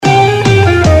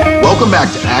Welcome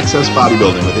back to Access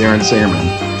Bodybuilding with Aaron Sagerman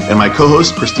and my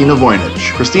co-host Christina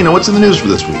Voynich. Christina, what's in the news for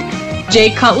this week?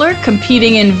 Jay Cutler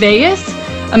competing in Vegas,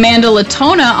 Amanda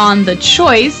Latona on The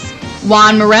Choice,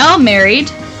 Juan Morel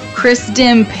married, Chris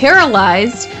Dim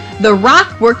paralyzed, The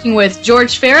Rock working with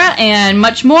George Farah, and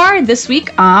much more this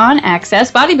week on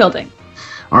Access Bodybuilding.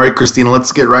 All right, Christina,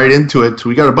 let's get right into it.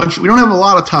 We got a bunch. We don't have a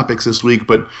lot of topics this week,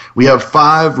 but we have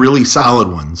 5 really solid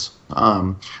ones.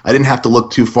 I didn't have to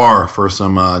look too far for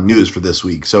some news for this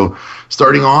week. So,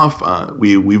 starting off,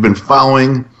 we've been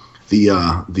following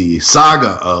the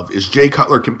saga of, is Jay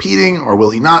Cutler competing or will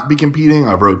he not be competing?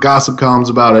 I've wrote gossip columns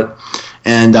about it,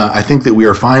 and I think that we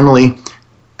are finally,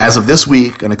 as of this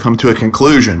week, going to come to a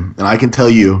conclusion. And I can tell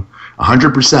you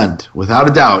 100%, without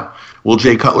a doubt, will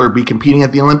Jay Cutler be competing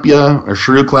at the Olympia or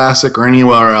Shrew Classic or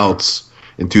anywhere else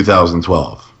in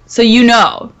 2012? So you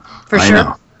know, for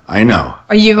sure. I know.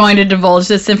 Are you going to divulge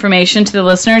this information to the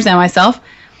listeners and myself?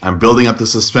 I'm building up the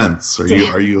suspense. Are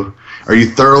you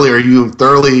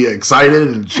thoroughly excited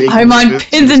and shaking? I'm on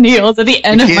pins and needles at the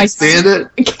end of my. Can't stand it.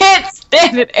 I can't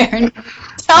stand it, Aaron.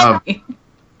 Tell me.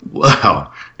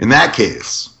 Well, in that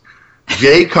case,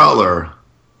 Jay Cutler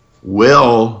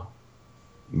will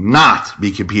not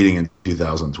be competing in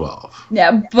 2012.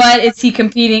 Yeah, but is he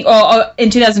competing in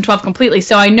 2012 completely?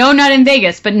 So I know not in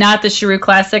Vegas, but not the Shrew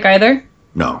Classic either?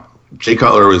 No. Jay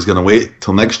Cutler is going to wait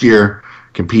till next year,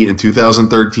 compete in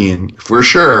 2013 for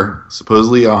sure,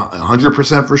 supposedly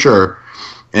 100% for sure,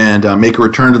 and make a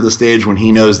return to the stage when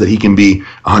he knows that he can be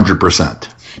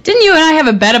 100%. Didn't you and I have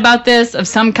a bet about this of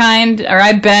some kind? Or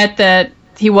I bet that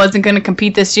he wasn't going to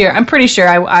compete this year. I'm pretty sure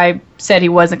I said he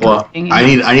wasn't competing.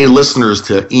 I need listeners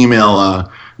to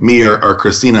email me or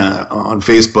Christina on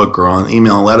Facebook or on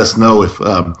email and let us know if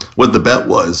what the bet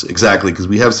was exactly, because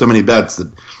we have so many bets that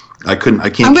I can't.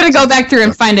 I'm going to go back through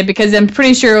and find it because I'm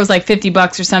pretty sure it was like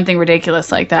 $50 or something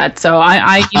ridiculous like that. So you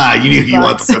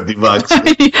want the $50? I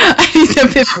need the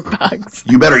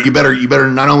 $50. You better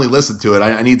not only listen to it.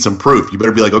 I need some proof. You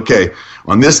better be like, okay,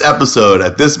 on this episode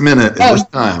at this minute at this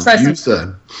time, you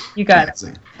said you got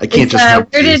it. I can't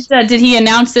just. Where did he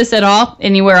announce this at all?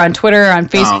 Anywhere on Twitter, on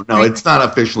Facebook? No, it's not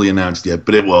officially announced yet,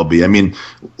 but it will be. I mean,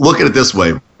 look at it this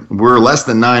way. We're less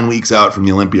than 9 weeks out from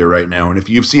the Olympia right now, and if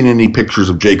you've seen any pictures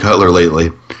of Jay Cutler lately,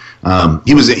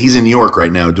 he's in New York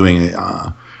right now doing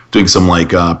some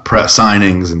press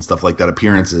signings and stuff like that,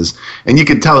 appearances, and you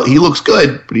can tell he looks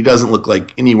good, but he doesn't look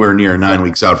like anywhere near 9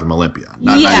 weeks out from Olympia.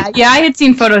 I had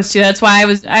seen photos too. That's why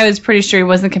I was pretty sure he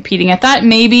wasn't competing. I thought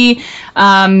maybe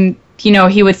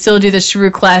he would still do the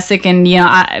Shrew Classic and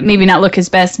maybe not look his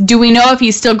best. Do we know if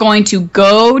he's still going to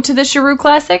go to the Shrew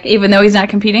Classic even though he's not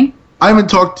competing? I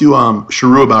haven't talked to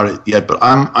Shrew about it yet, but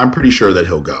I'm pretty sure that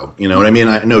he'll go. You know what I mean?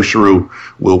 I know Shrew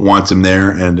wants him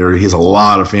there, and he has a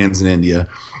lot of fans in India.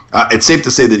 It's safe to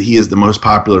say that he is the most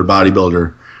popular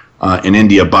bodybuilder in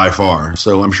India by far.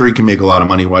 So I'm sure he can make a lot of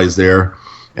money while he's there,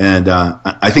 and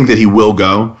I think that he will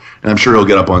go, and I'm sure he'll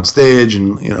get up on stage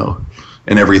and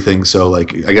and everything. So I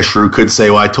guess Shrew could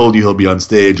say, "Well, I told you he'll be on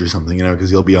stage" or something,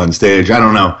 because he'll be on stage. I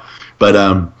don't know,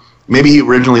 but. Maybe he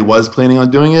originally was planning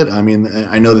on doing it. I mean,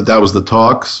 I know that was the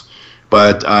talks,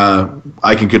 but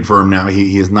I can confirm now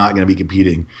he is not going to be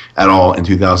competing at all in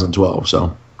 2012.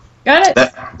 So got it.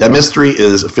 That mystery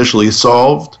is officially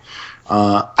solved.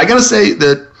 I got to say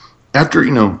that after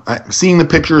seeing the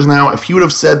pictures now, if he would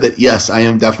have said that yes, I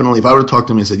am definitely. If I would have talked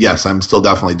to him and said yes, I'm still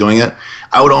definitely doing it,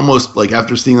 I would almost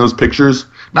after seeing those pictures.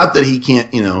 Not that he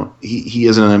can't, he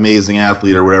isn't an amazing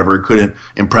athlete or whatever, couldn't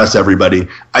impress everybody.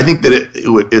 I think that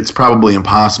it's probably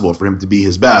impossible for him to be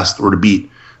his best or to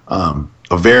beat a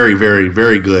very, very,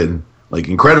 very good,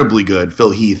 incredibly good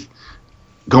Phil Heath,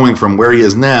 going from where he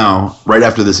is now, right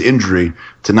after this injury,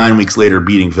 to 9 weeks later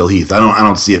beating Phil Heath. I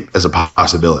don't see it as a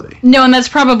possibility. No, and that's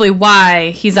probably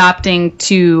why he's opting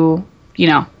to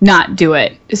not do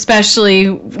it,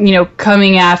 especially,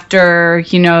 coming after,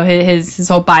 his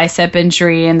whole bicep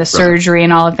injury and the surgery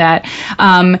and all of that.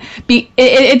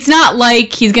 It's not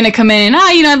like he's going to come in and,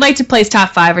 I'd like to place top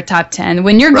 5 or top 10.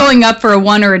 When you're going up for a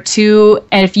 1 or a 2,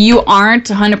 and if you aren't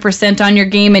 100% on your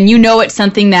game and it's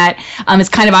something that is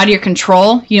kind of out of your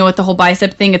control, with the whole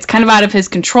bicep thing, it's kind of out of his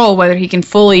control whether he can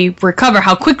fully recover,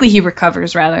 how quickly he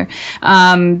recovers, rather.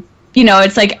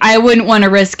 It's I wouldn't want to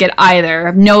risk it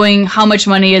either, knowing how much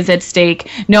money is at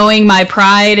stake, knowing my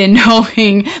pride and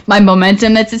knowing my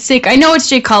momentum that's at stake. I know it's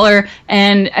Jay Cutler,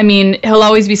 and, he'll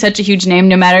always be such a huge name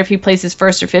no matter if he places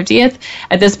first or 50th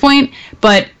at this point,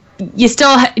 but you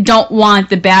still don't want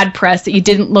the bad press that you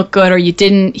didn't look good or you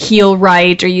didn't heal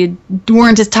right or you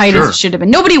weren't as tight as you should have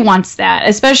been. Nobody wants that,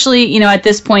 especially, at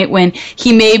this point when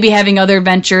he may be having other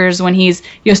ventures, when he's,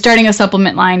 starting a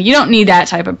supplement line. You don't need that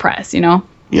type of press,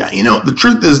 Yeah, the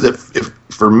truth is that if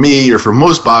for me or for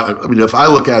most if I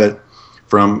look at it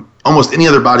from almost any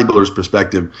other bodybuilder's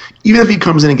perspective, even if he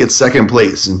comes in and gets second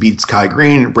place and beats Kai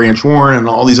Green and Branch Warren and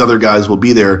all these other guys will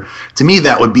be there, to me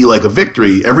that would be like a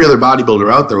victory. Every other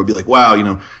bodybuilder out there would be like,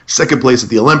 wow, second place at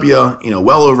the Olympia,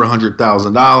 well over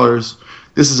 $100,000.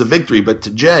 This is a victory. But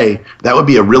to Jay, that would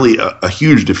be a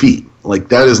huge defeat. Like,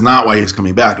 that is not why he's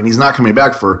coming back. And he's not coming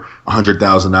back for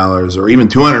 $100,000 or even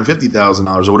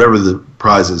 $250,000 or whatever the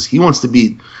prize is. He wants to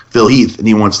beat Phil Heath, and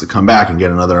he wants to come back and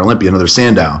get another Olympia, another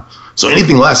Sandow. So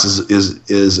anything less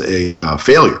is a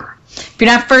failure. If you're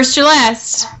not first, you're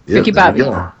last. Ricky Bobby.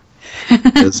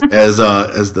 As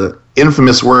the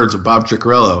infamous words of Bob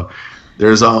Ciccarello,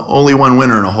 there's only one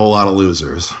winner and a whole lot of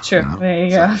losers. Sure. There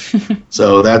you go.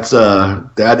 So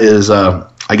that is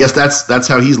I guess that's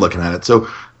how he's looking at it. So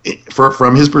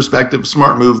from his perspective,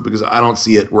 smart move, because I don't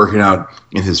see it working out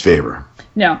in his favor.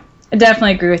 No, I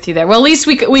definitely agree with you there. Well, at least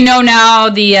we know now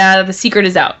the secret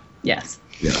is out. Yes.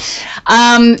 Yes.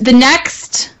 The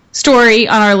next story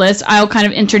on our list I'll kind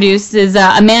of introduce is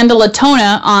Amanda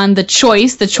Latona on The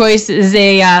Choice. The Choice is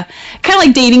a kind of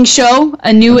like dating show,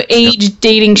 a new age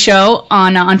dating show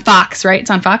on Fox, right? It's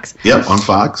on Fox? Yep, on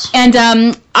Fox. And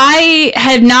I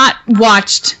had not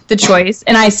watched The Choice,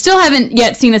 and I still haven't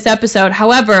yet seen this episode.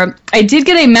 However, I did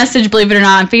get a message, believe it or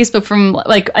not, on Facebook from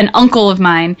like an uncle of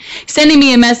mine sending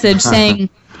me a message saying,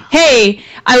 hey,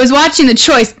 I was watching The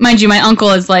Choice. Mind you, my uncle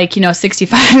is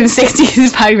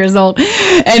 65 years old.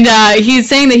 And he's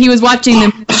saying that he was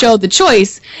watching the show The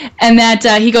Choice, and that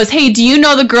he goes, hey, do you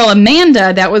know the girl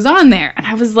Amanda that was on there? And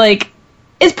I was like,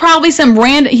 it's probably some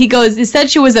random. He goes, it said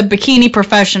she was a bikini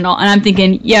professional. And I'm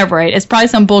thinking, yeah, right. It's probably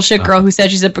some bullshit girl who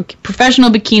said she's a professional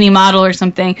bikini model or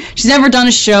something. She's never done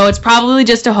a show. It's probably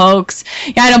just a hoax.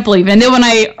 Yeah, I don't believe it. And then when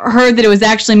I heard that it was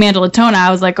actually Amanda Latona,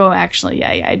 I was like, oh, actually,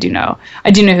 yeah, I do know.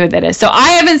 I do know who that is. So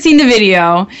I haven't seen the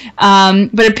video.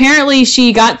 But apparently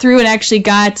she got through and actually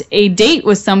got a date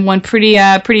with someone pretty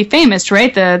famous,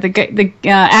 right? The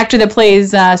actor that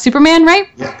plays Superman, right?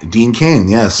 Yeah, Dean Cain,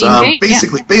 yes. Dean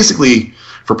Cain, basically,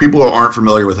 for people who aren't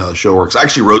familiar with how the show works, I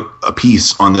actually wrote a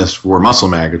piece on this for Muscle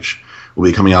Mag, which will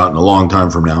be coming out in a long time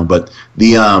from now. But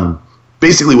the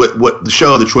basically what the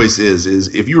show The Choice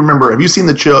is if you remember, have you seen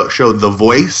the show The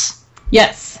Voice?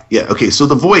 Yes. Yeah. Okay. So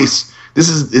The Voice,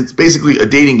 it's basically a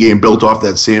dating game built off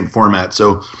that same format.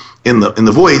 So in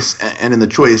the Voice and in The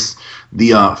Choice,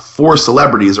 the four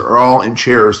celebrities are all in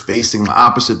chairs facing the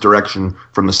opposite direction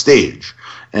from the stage.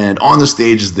 And on the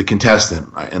stage is the contestant.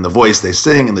 In The Voice, they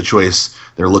sing. In The Choice,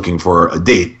 they're looking for a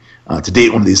date, to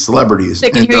date one of these celebrities. They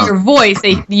can hear your voice.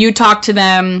 You talk to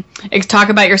them, talk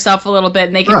about yourself a little bit,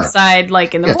 and they can decide,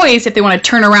 like in The Voice, if they want to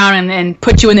turn around and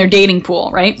put you in their dating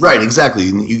pool, right? Right, exactly.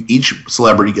 And each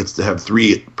celebrity gets to have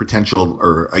three potential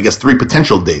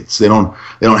dates. They don't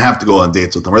have to go on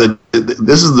dates with them.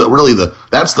 This is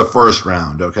that's the first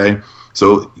round, okay?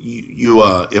 So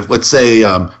if let's say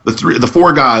the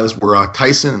four guys were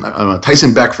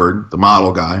Tyson Beckford, the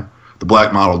model guy, the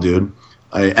black model dude,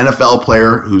 an NFL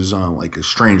player who's like a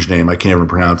strange name, I can't even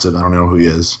pronounce it, I don't know who he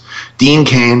is, Dean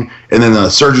Cain, and then the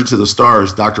Surgeon to the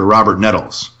Stars, Dr. Robert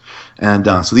Nettles. And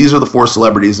so these are the four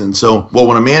celebrities. And so,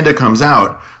 when Amanda comes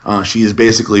out, she is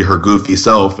basically her goofy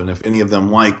self. And if any of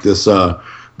them like this,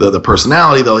 the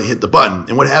personality, they'll hit the button.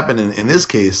 And what happened in this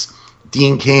case,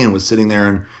 Dean Cain was sitting there,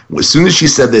 and as soon as she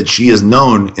said that she is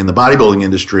known in the bodybuilding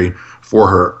industry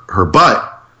for her butt,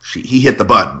 he hit the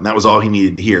button. That was all he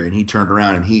needed to hear, and he turned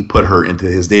around and he put her into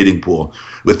his dating pool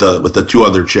with the two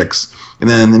other chicks. And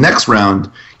then in the next round,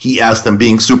 he asked them,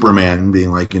 being Superman,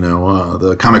 being like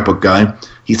the comic book guy,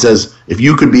 he says, if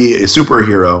you could be a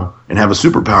superhero and have a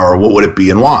superpower, what would it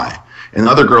be and why? And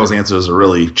the other girls' answers are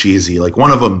really cheesy. Like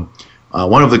one of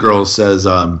the girls says,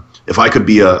 if I could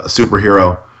be a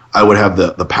superhero, I would have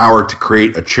the power to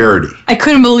create a charity. I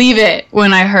couldn't believe it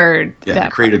when I heard that.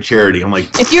 Create a charity. I'm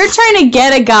like, if you're trying to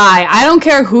get a guy, I don't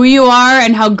care who you are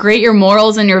and how great your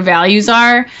morals and your values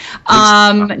are.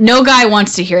 No guy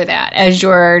wants to hear that as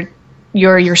your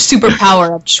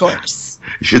superpower of choice.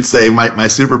 You should say my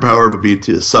superpower would be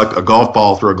to suck a golf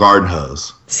ball through a garden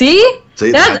hose. See?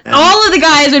 All of the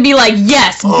guys would be like,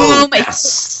 yes, boom,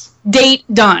 yes. Date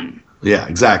done. Yeah,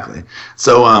 exactly.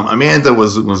 So Amanda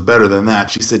was better than that.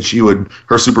 She said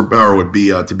her superpower would be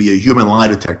to be a human lie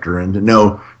detector and to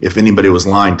know if anybody was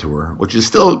lying to her, which is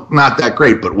still not that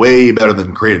great, but way better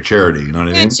than create a charity. You know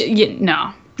what I mean?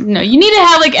 No. No, you need to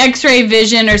have like X-ray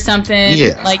vision or something.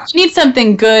 Yeah. Like you need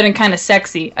something good and kind of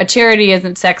sexy. A charity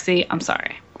isn't sexy. I'm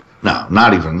sorry. No,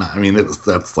 not even. I mean,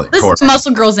 that's like. This is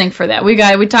Muscle Girls Inc. for that.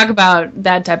 We talk about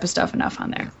that type of stuff enough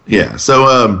on there. Yeah.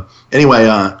 So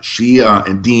anyway, she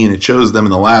and Dean, it shows them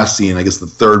in the last scene. I guess the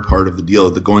third part of the deal,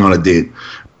 the going on a date.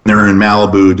 They're in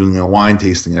Malibu doing a wine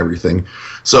tasting and everything.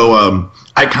 So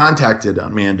I contacted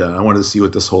Amanda. I wanted to see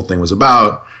what this whole thing was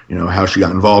about. You know, how she got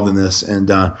involved in this.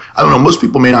 And I don't know. Most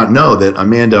people may not know that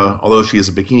Amanda, although she is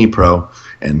a bikini pro,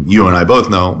 and you and I both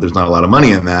know there's not a lot of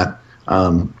money in that.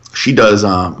 She does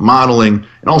modeling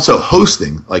and also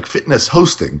hosting, like fitness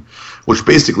hosting, which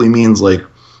basically means like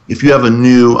if you have a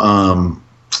new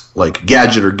like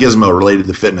gadget or gizmo related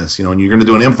to fitness, you know, and you're going to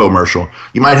do an infomercial,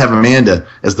 you might have Amanda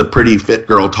as the pretty fit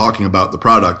girl talking about the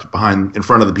product in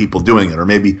front of the people doing it, or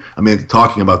maybe Amanda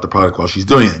talking about the product while she's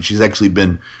doing it. And she's actually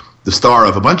been the star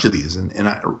of a bunch of these, and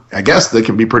I guess they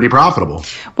can be pretty profitable.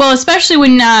 Well, especially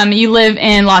when you live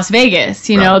in Las Vegas,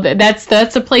 you know,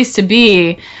 that's a place to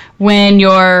be when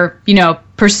you're, you know,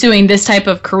 pursuing this type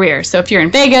of career. So if you're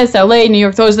in Vegas, LA, New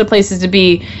York, those are the places to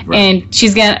be, and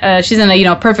she's in a, you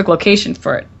know, perfect location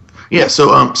for it. Yeah,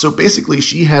 so basically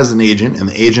she has an agent, and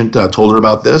the agent told her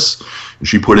about this, and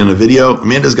she put in a video.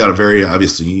 Amanda's got a very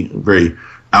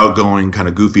outgoing, kind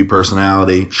of goofy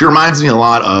personality. She reminds me a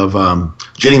lot of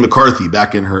Jenny McCarthy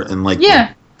back in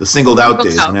the Singled Out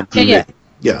days on MTV.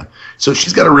 Yeah. So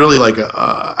she's got a really like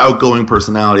a outgoing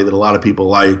personality that a lot of people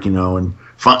like, you know, and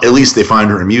at least they find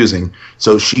her amusing.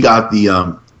 So she got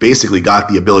the basically got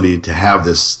the ability to have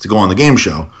this to go on the game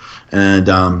show,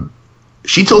 and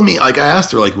she told me, like, I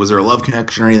asked her, like, was there a love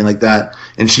connection or anything like that,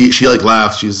 and she like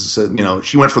laughed. She said, you know,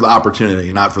 she went for the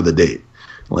opportunity, not for the date.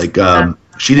 Like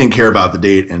she didn't care about the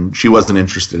date, and she wasn't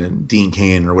interested in Dean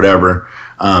Cain or whatever.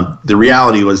 The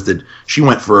reality was that she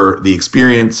went for the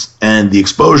experience and the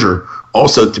exposure,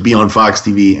 also to be on Fox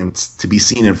TV and to be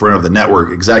seen in front of the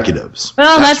network executives.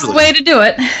 Well, that's really the way to do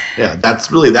it. Yeah,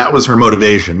 that was her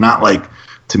motivation, not like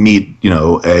to meet, you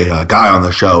know, a guy on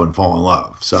the show and fall in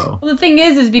love. So well, the thing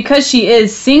is because she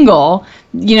is single,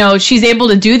 you know, she's able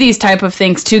to do these type of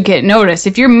things to get noticed.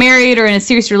 If you're married or in a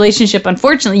serious relationship,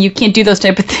 unfortunately, you can't do those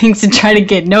type of things to try to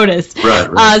get noticed.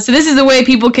 Right. So this is a way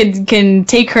people can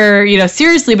take her, you know,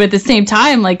 seriously, but at the same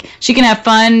time, like, she can have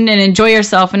fun and enjoy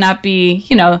herself and not be,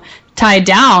 you know, tied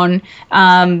down,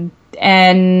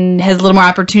 and has a little more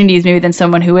opportunities maybe than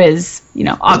someone who is, you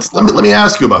know, let me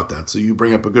ask you about that. So you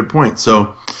bring up a good point.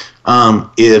 So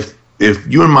if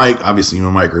you and Mike, obviously you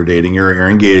and Mike are dating, you're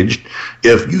engaged,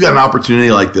 if you got an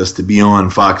opportunity like this to be on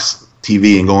Fox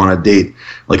TV and go on a date,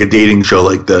 like a dating show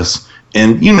like this,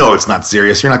 and you know it's not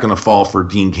serious, you're not going to fall for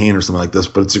Dean Cain or something like this,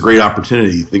 but it's a great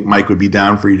opportunity, you think Mike would be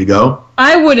down for you to go?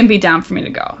 I wouldn't be down for me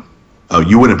to go. Oh,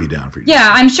 you wouldn't be down for you?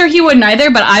 Yeah, I'm sure he wouldn't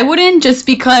either, but I wouldn't, just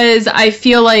because I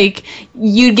feel like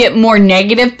you'd get more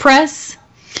negative press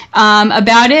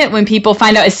about it when people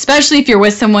find out, especially if you're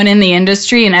with someone in the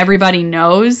industry and everybody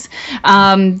knows,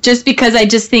 just because I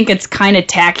just think it's kind of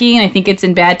tacky, and I think it's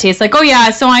in bad taste. Like, oh yeah,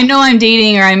 so I know I'm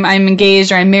dating, or I'm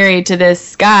engaged, or I'm married to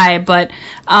this guy, but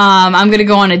I'm going to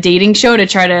go on a dating show to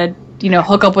try to, you know,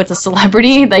 hook up with a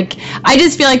celebrity. Like, I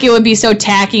just feel like it would be so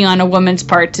tacky on a woman's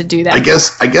part to do that. I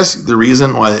guess the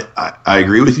reason why I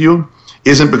agree with you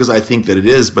isn't because I think that it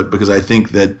is, but because I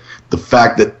think that the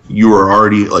fact that you are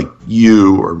already, like,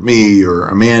 you or me or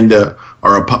Amanda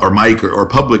or Mike or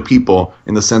public people,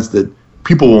 in the sense that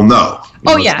people will know.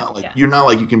 You're not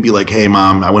like you can be like, hey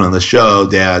mom, I went on the show,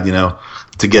 dad, you know,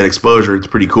 to get exposure. It's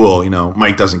pretty cool. You know,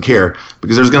 Mike doesn't care,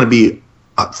 because there's going to be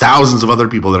thousands of other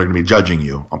people that are going to be judging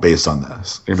you based on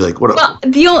this. You're going to be like, what?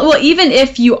 Well, even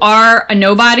if you are a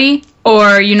nobody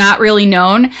or you're not really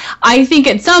known, I think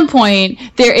at some point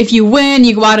there, if you win,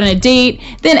 you go out on a date,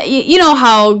 then you know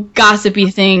how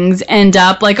gossipy things end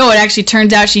up. Like, oh, it actually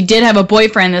turns out she did have a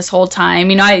boyfriend this whole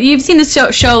time. You know, you've seen this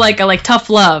show like Tough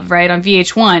Love, right, on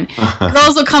VH1.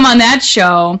 Girls will come on that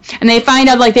show and they find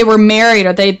out like they were married,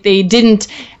 or they didn't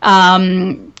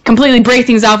completely break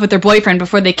things off with their boyfriend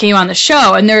before they came on the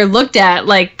show, and they're looked at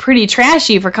like pretty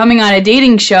trashy for coming on a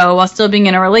dating show while still being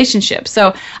in a relationship.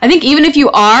 So I think even if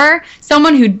you are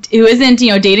someone who isn't, you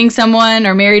know, dating someone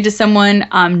or married to someone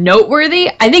noteworthy,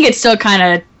 I think it's still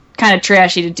kind of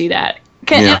trashy to do that.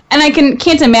 And I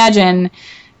can't imagine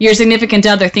your significant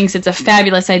other thinks it's a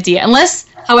fabulous idea, unless,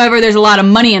 however, there's a lot of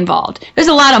money involved. If there's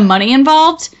a lot of money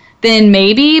involved, then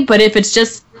maybe, but if it's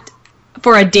just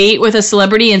for a date with a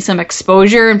celebrity and some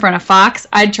exposure in front of Fox,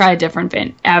 I'd try a different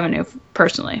avenue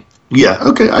personally. Yeah,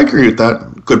 okay, I agree with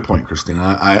that. Good point,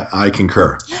 Christina. I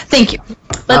concur. Thank you.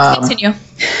 Let's continue.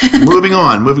 moving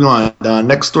on.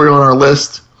 Next story on our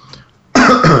list.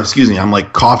 Excuse me, I'm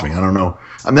like coughing. I don't know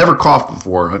I've never coughed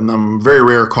before. I'm a very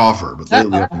rare cougher, but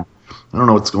lately I don't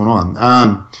know what's going on.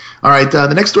 All right,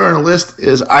 the next story on the list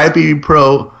is IFBB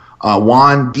Pro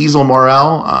Juan Diesel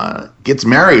Morel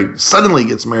suddenly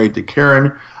gets married to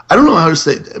Karen. I don't know how to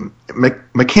say it.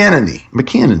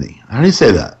 McCannany. How do you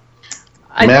say that?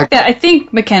 I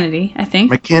think McKennedy.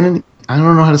 McKennedy. I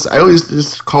don't know how to say. I always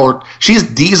just call her. She's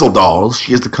Diesel Dolls.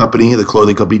 She has the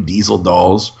clothing company Diesel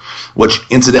Dolls, which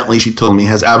incidentally she told me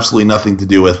has absolutely nothing to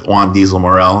do with Juan Diesel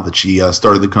Morel. That she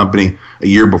started the company a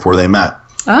year before they met.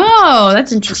 Oh,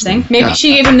 that's interesting. Maybe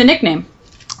she gave him the nickname.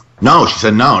 No, she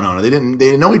said no. They didn't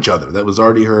know each other. That was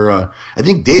already her. I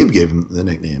think Dave gave him the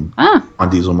nickname. Juan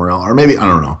Diesel Morel, or maybe I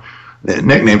don't know.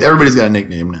 Nickname. Everybody's got a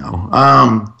nickname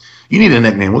now. You need a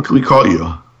nickname. What can we call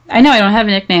you? I know I don't have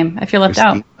a nickname. I feel left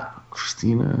out.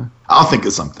 Christina. I'll think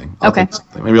of something. Okay.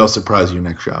 Maybe I'll surprise you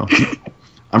next show.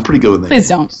 I'm pretty good with names. Please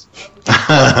don't.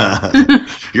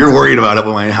 You're worried about it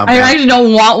when I actually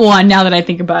don't want one now that I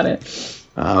think about it.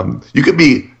 You could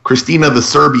be Christina the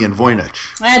Serbian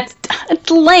Voynich. That's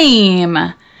lame.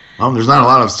 There's not a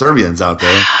lot of Serbians out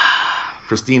there.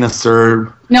 Christina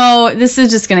Serb. No, this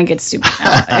is just going to get stupid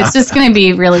now. It's just going to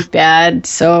be really bad.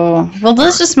 So,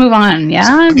 let's just move on.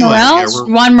 Yeah,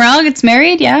 Juan Morel gets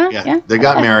married. Yeah. They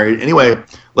got married. Anyway,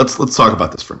 let's talk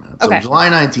about this for a minute. Okay. So July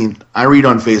 19th, I read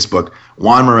on Facebook,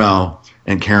 Juan Morel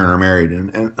and Karen are married.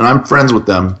 And I'm friends with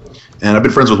them. And I've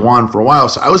been friends with Juan for a while.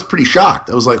 So I was pretty shocked.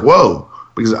 I was like, whoa.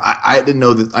 Because I didn't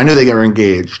know that. I knew they were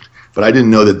engaged, but I didn't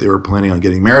know that they were planning on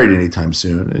getting married anytime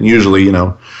soon. And usually,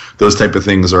 those type of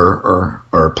things are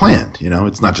planned.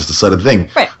 It's not just a sudden thing.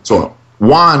 Right. So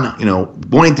Juan,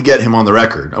 wanting to get him on the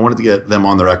record. I wanted to get them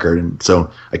on the record, and so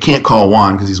I can't call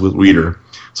Juan because he's with Reader.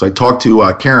 So I talked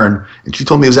to Karen, and she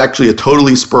told me it was actually a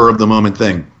totally spur of the moment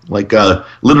thing. Like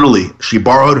literally, she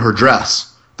borrowed her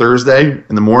dress Thursday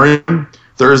in the morning.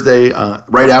 Thursday,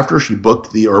 right after she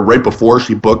booked right before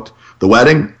she booked the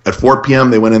wedding at 4 p.m.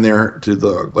 They went in there to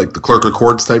the clerk of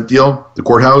courts type deal, the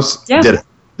courthouse. Yeah. Did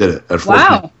it at 4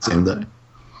 p.m. same day.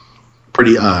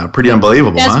 Pretty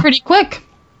unbelievable. That's pretty quick.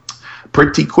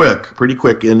 Pretty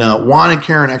quick. And Juan and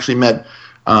Karen actually met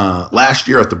last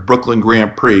year at the Brooklyn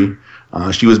Grand Prix.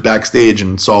 She was backstage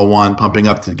and saw Juan pumping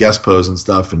up to the guest pose and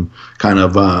stuff, and kind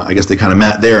of I guess they kind of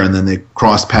met there, and then they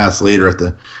crossed paths later at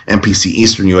the NPC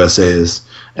Eastern USA's.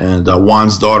 And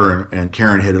Juan's daughter and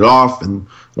Karen hit it off, and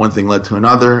one thing led to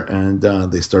another, and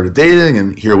they started dating,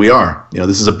 and here we are.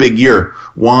 This is a big year.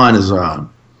 Juan is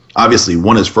obviously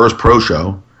won his first pro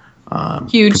show.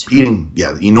 Huge.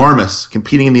 Enormous.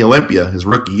 Competing in the Olympia his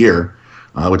rookie year,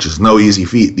 which is no easy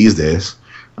feat these days.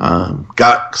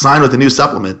 Got signed with a new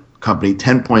supplement company,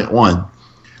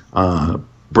 10.1,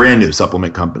 brand new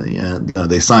supplement company, and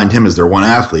they signed him as their one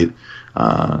athlete.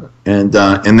 And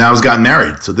now has gotten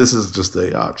married. So this is just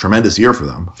a tremendous year for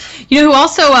them. Who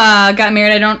also got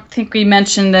married? I don't think we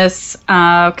mentioned this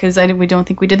because we don't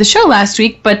think we did the show last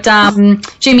week. But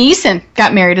Jamie Eason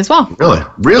got married as well.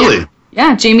 Really?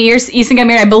 Yeah, Jamie Eason got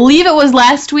married. I believe it was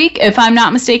last week, if I'm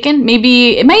not mistaken.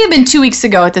 Maybe it may have been 2 weeks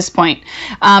ago at this point.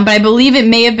 But I believe it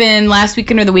may have been last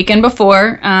weekend or the weekend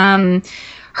before.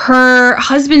 Her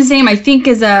husband's name, I think,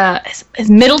 is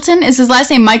Middleton. Is his last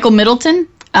name Michael Middleton?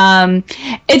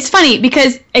 It's funny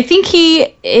because I think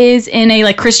he is in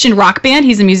a Christian rock band.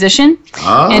 He's a musician.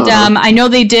 And I know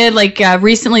they did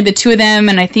recently, the two of them,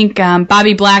 and I think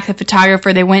Bobby Black, the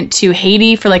photographer, they went to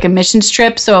Haiti for a missions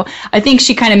trip. So I think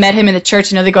she kind of met him in the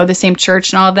church. I know they go to the same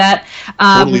church and all of that.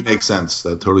 Totally makes sense.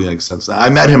 That totally makes sense. I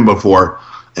met him before,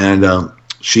 and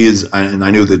she is, and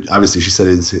I knew that obviously she said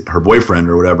it's her boyfriend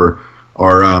or whatever,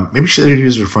 or maybe she said he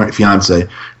was her fiance,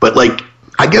 but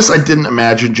I guess I didn't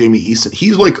imagine Jamie Eason.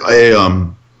 He's like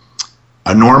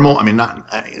a normal. I mean,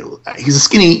 he's a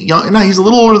skinny young. No, he's a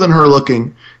little older than her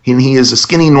looking. He is a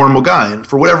skinny, normal guy. And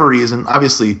for whatever reason,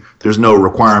 obviously, there's no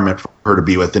requirement for her to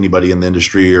be with anybody in the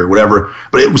industry or whatever.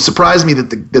 But it surprised me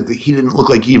that he didn't look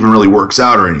like he even really works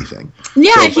out or anything.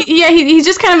 Yeah, he's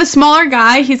just kind of a smaller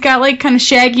guy. He's got kind of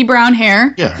shaggy brown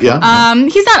hair. Yeah.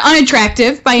 He's not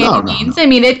unattractive by any means. No. I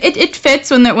mean, it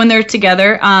fits when they're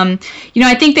together. I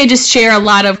think they just share a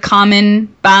lot of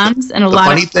common bonds and a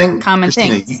lot of common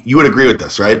Christina, things. You would agree with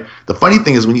this, right? The funny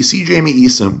thing is when you see Jamie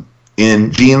Eason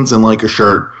in jeans and a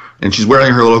shirt, and she's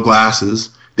wearing her little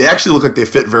glasses, they actually look like they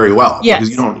fit very well. Yes.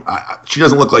 Because she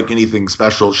doesn't look like anything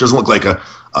special. She doesn't look like a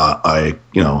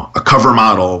cover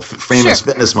model, famous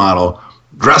fitness model,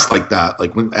 dressed like that,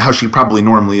 how she probably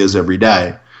normally is every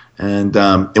day. And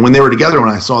when they were together, when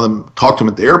I saw them talk to him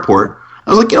at the airport,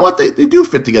 I was like, you know what, they do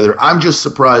fit together. I'm just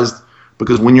surprised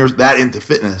because when you're that into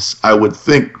fitness, I would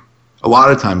think a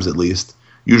lot of times at least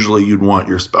usually you'd want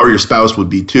your spouse would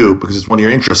be too, because it's one of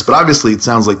your interests. But obviously, it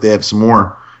sounds like they have some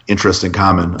more interests in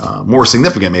common, more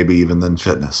significant maybe even than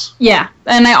fitness. Yeah,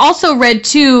 and I also read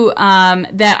too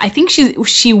that I think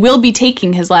she will be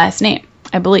taking his last name.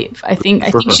 I believe. I think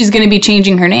she's going to be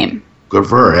changing her name. Good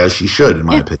for her, as she should, in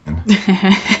my opinion.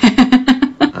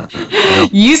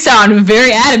 You sound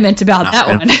very adamant about that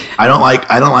one.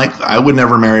 I would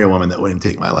never marry a woman that wouldn't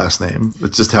take my last name.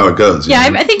 It's just how it goes. Yeah,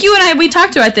 I think you and we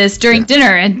talked about this during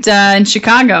dinner in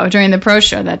Chicago during the pro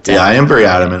show that day. Yeah, I am very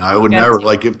adamant. I would never,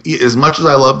 if as much as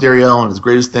I love Darielle and as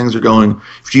great as things are going,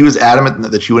 if she was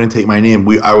adamant that she wouldn't take my name,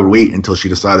 I would wait until she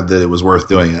decided that it was worth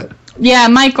doing it. Yeah,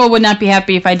 Michael would not be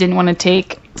happy if I didn't want to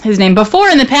take his name. Before,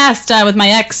 in the past, with my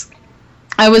ex,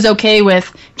 I was okay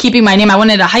with keeping my name. I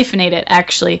wanted to hyphenate it,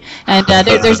 actually. And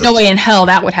there's no way in hell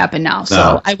that would happen now. So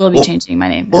no. I will be changing my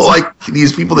name. Well, like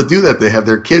these people that do that, they have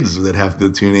their kids that have the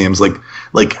two names.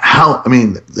 Like how, I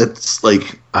mean, that's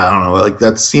like, I don't know, like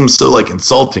that seems so like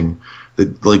insulting.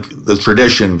 That like the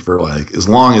tradition for like, as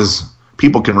long as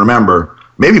people can remember,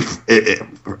 maybe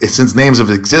since names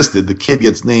have existed, the kid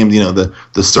gets named,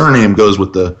 the surname goes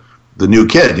with the new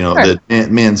kid, sure. The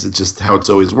man's, it's just how it's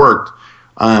always worked.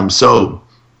 So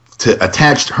to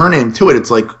attach her name to it,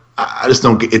 it's like, I just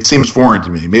don't get, it seems foreign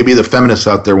to me. Maybe the feminists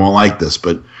out there won't like this,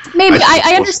 but maybe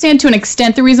I understand to an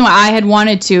extent. The reason why I had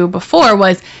wanted to before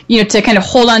was, to kind of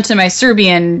hold on to my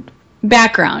Serbian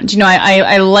background.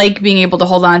 I like being able to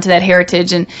hold on to that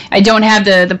heritage, and I don't have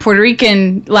the Puerto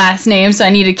Rican last name, so I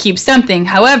need to keep something.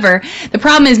 However, the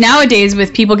problem is nowadays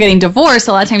with people getting divorced,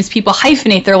 a lot of times people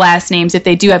hyphenate their last names if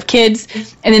they do have kids,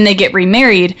 and then they get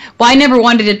remarried. Well, I never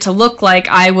wanted it to look like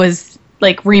I was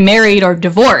like remarried or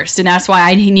divorced, and that's why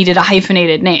I needed a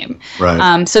hyphenated name.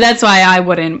 Right. So that's why I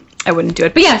wouldn't do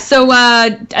it. But yeah, so I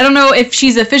don't know if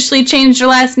she's officially changed her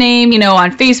last name,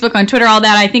 on Facebook, on Twitter, all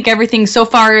that. I think everything so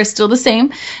far is still the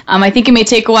same. I think it may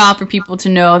take a while for people to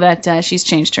know that she's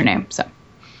changed her name. So.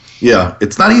 Yeah,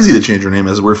 it's not easy to change her name,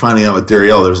 as we're finding out with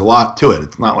Darielle. There's a lot to it.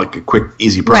 It's not like a quick,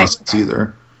 easy process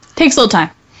either. Takes a little time.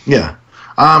 Yeah.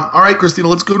 All right, Christina,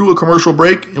 let's go to a commercial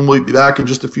break, and we'll be back in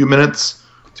just a few minutes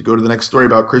to go to the next story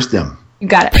about Chris Dim. You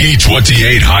got it.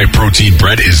 P28 High Protein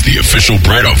Bread is the official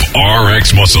bread of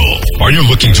RX Muscle. Are you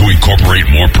looking to incorporate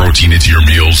more protein into your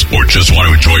meals or just want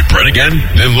to enjoy bread again?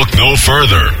 Then look no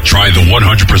further. Try the 100%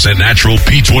 natural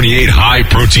P28 High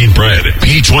Protein Bread.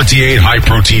 P28 High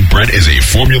Protein Bread is a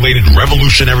formulated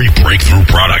revolutionary breakthrough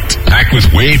product packed with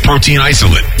whey protein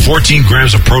isolate, 14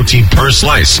 grams of protein per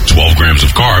slice, 12 grams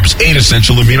of carbs, 8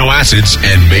 essential amino acids,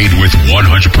 and made with 100%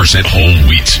 whole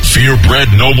wheat. Fear bread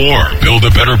no more. Build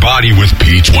a better body with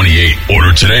P28.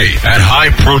 Order today at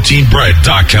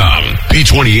highproteinbread.com.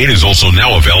 P28 is also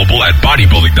now available at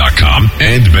bodybuilding.com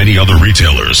and many other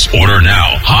retailers. Order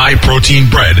now.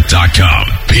 highproteinbread.com.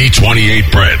 P28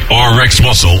 bread. RX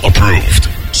Muscle approved.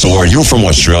 So are you from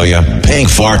Australia, paying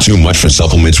far too much for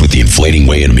supplements with the inflating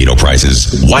whey and amino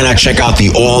prices? Why not check out the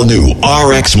all-new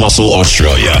RX Muscle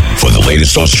Australia for the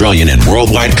latest Australian and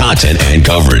worldwide content and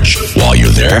coverage. While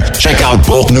you're there, check out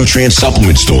Bulk Nutrient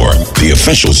Supplement Store, the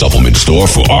official supplement store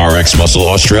for RX Muscle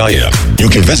Australia. You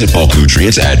can visit Bulk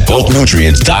Nutrients at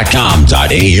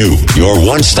bulknutrients.com.au, your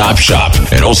one-stop shop,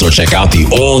 and also check out the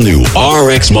all-new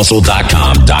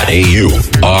rxmuscle.com.au.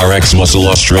 RX Muscle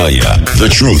Australia, the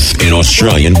truth in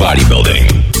Australian bodybuilding.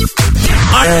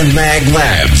 Iron Mag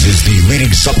Labs is the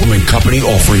leading supplement company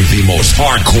offering the most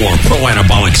hardcore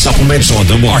pro-anabolic supplements on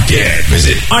the market.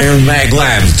 Visit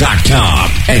ironmaglabs.com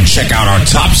and check out our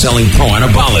top-selling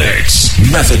pro-anabolics: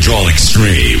 Methadrol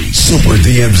Extreme, Super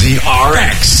DMZ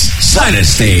RX,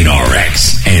 Cytostain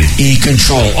RX, and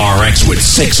E-Control RX with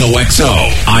 6OXO.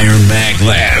 Iron Mag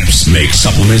Labs makes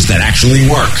supplements that actually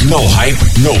work. No hype,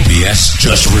 no BS,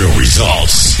 just real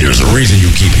results. There's a reason you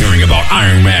keep hearing about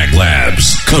Iron Mag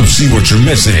Labs. Come see what you're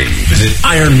missing. Visit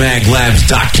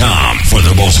ironmaglabs.com for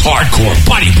the most hardcore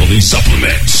bodybuilding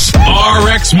supplements.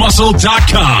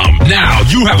 RXmuscle.com. Now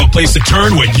you have a place to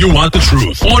turn when you want the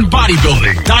truth on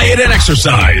bodybuilding, diet, and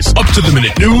exercise,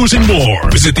 up-to-the-minute news, and more.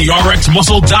 Visit the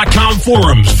RXmuscle.com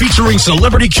forums featuring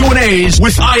celebrity Q&As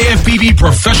with IFBB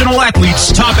professional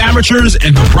athletes, top amateurs,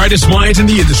 and the brightest minds in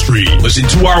the industry. Listen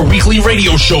to our weekly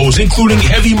radio shows, including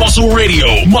Heavy Muscle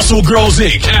Radio, Muscle Girls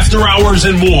Inc., After Hours,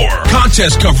 and more.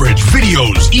 Contest coverage,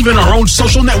 videos, even our own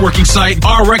social networking site,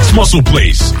 RX Muscle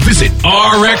Place. Visit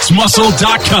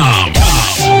RXmuscle.com.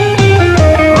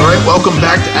 All right, welcome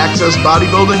back to Access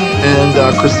Bodybuilding.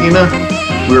 And Christina,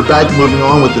 we're back moving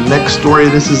on with the next story.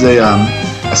 This is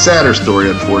a sadder story,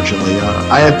 unfortunately.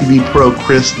 IFBB pro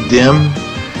Chris Dim.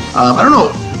 I don't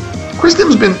know. Chris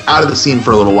Dim's been out of the scene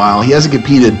for a little while. He hasn't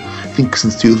competed think,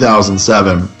 since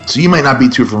 2007. So you might not be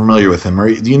too familiar with him.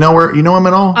 Do you know him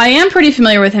at all? I am pretty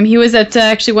familiar with him. He was at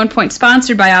actually one point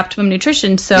sponsored by Optimum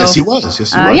Nutrition. So yes, he was.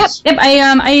 Yep.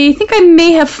 I think I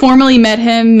may have formally met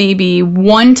him maybe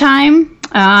one time.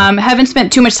 Haven't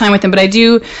spent too much time with him, but I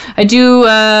do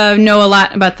know a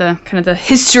lot about the kind of the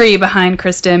history behind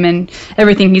Chris Dim and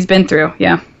everything he's been through.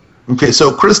 Yeah. Okay,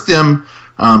 so Chris Dim,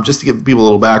 just to give people a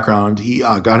little background, he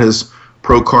got his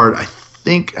pro card. I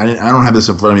think I don't have this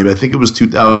in front of me, but I think it was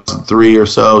 2003 or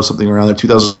so, something around there.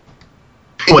 2000.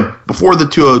 Anyway, before the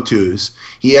 202s,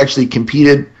 he actually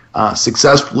competed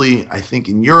successfully, I think,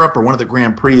 in Europe or one of the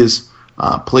Grand Prix,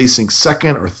 placing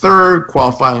second or third,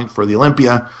 qualifying for the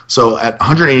Olympia. So at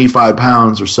 185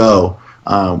 pounds or so,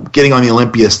 getting on the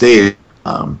Olympia stage,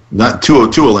 not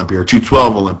 202 Olympia or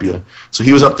 212 Olympia. So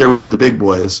he was up there with the big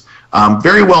boys.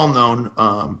 Very well known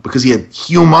because he had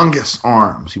humongous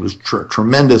arms. He was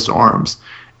tremendous arms.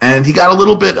 And he got a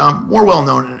little bit more well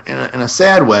known in a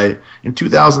sad way in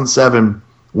 2007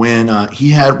 when he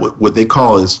had what they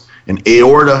call is an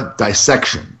aorta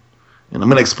dissection. And I'm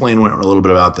going to explain a little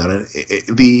bit about that.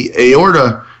 The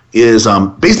aorta is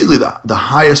basically the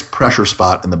highest pressure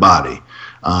spot in the body.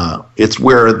 It's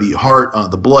where the heart,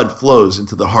 the blood flows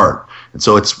into the heart. And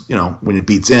so it's, when it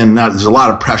beats in, there's a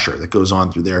lot of pressure that goes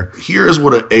on through there. Here's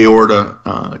what an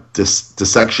aorta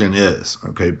dissection is.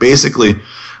 Okay, basically,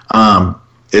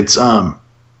 it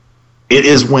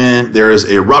is when there is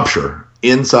a rupture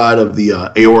inside of the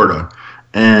aorta,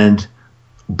 and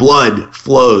blood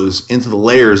flows into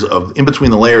in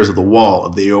between the layers of the wall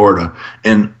of the aorta,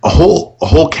 and a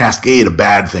whole cascade of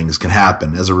bad things can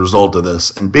happen as a result of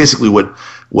this. And basically,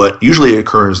 what usually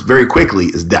occurs very quickly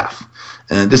is death.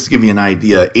 And just to give you an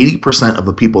idea, 80% of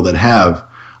the people that have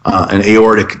an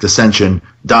aortic dissection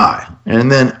die.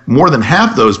 And then more than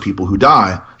half those people who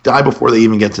die before they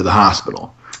even get to the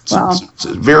hospital. So wow. It's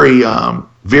a very,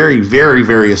 very, very,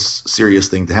 very serious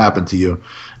thing to happen to you.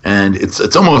 And it's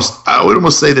almost, I would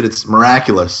almost say that it's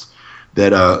miraculous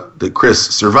that Chris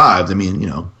survived. I mean,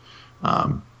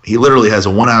 he literally has a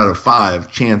 1 out of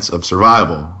 5 chance of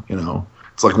survival.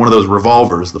 It's like one of those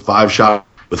revolvers, the 5-shot.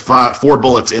 With 4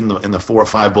 bullets in the 4 or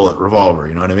 5 bullet revolver,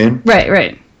 you know what I mean?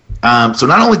 Right. So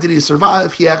not only did he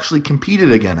survive, he actually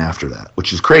competed again after that,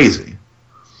 which is crazy,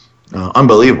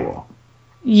 unbelievable.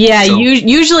 Yeah, so,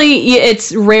 usually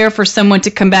it's rare for someone to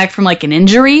come back from like an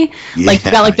injury, like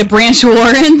the Branch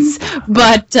Warrens,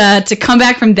 but to come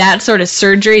back from that sort of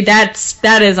surgery,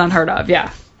 that is unheard of. Yeah.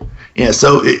 Yeah,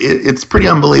 so it's pretty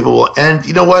unbelievable, and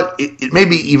you know what? It may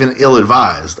be even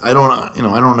ill-advised. I don't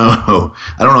know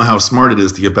how smart it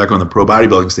is to get back on the pro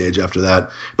bodybuilding stage after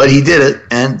that. But he did it,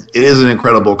 and it is an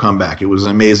incredible comeback. It was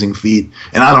an amazing feat,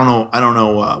 and I don't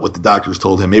know what the doctors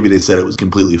told him. Maybe they said it was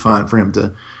completely fine for him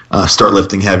to start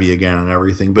lifting heavy again and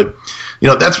everything. But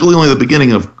that's really only the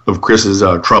beginning of Chris's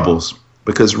troubles,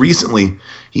 because recently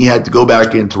he had to go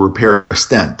back in to repair a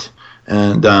stent,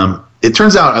 and it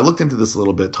turns out, I looked into this a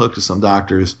little bit, talked to some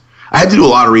doctors. I had to do a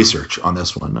lot of research on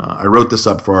this one. I wrote this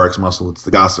up for RX Muscle. It's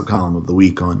the gossip column of the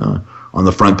week on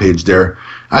the front page there.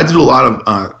 I had to do a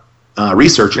lot of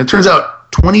research, and it turns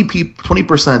out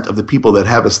 20% of the people that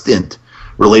have a stent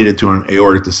related to an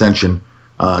aortic dissection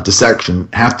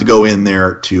have to go in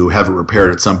there to have it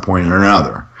repaired at some point or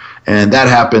another. And that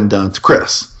happened to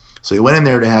Chris. So he went in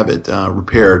there to have it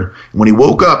repaired. And when he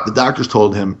woke up, the doctors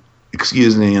told him,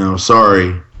 "Excuse me,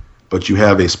 sorry, but you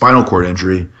have a spinal cord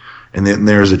injury, and then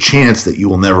there's a chance that you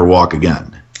will never walk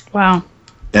again." Wow.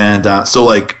 And so,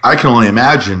 I can only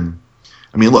imagine.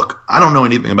 I mean, look, I don't know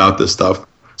anything about this stuff.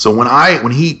 So when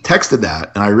he texted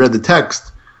that, and I read the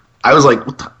text, I was like,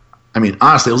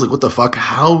 honestly, I was like, what the fuck?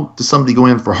 How does somebody go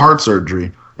in for heart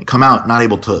surgery and come out not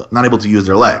able to use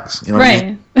their legs? You know what I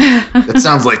mean? It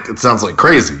sounds like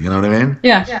crazy. You know what I mean?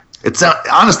 Yeah.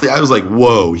 Honestly, I was like,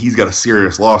 whoa, he's got a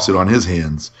serious lawsuit on his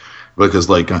hands. Because,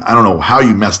 I don't know how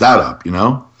you messed that up,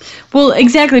 Well,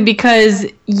 exactly, because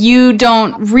you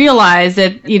don't realize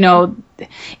that,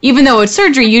 even though it's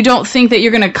surgery, you don't think that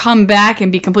you're going to come back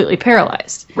and be completely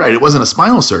paralyzed. Right, it wasn't a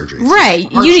spinal surgery. Right,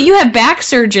 you have back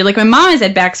surgery. Like, my mom has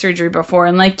had back surgery before,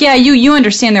 and, you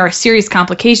understand there are serious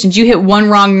complications. You hit one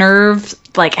wrong nerve,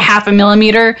 half a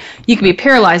millimeter, you can be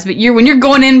paralyzed. But when you're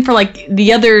going in for,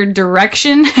 the other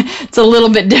direction, it's a little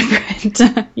bit different,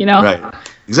 Right.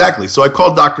 Exactly. So I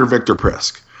called Dr. Victor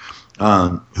Prisk,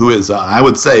 who is, I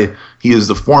would say, he is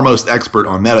the foremost expert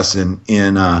on medicine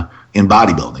in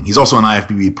bodybuilding. He's also an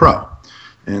IFBB pro.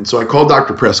 And so I called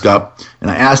Dr. Prisk up, and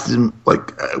I asked him,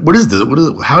 what is this?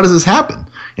 How does this happen?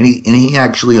 And he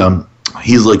actually,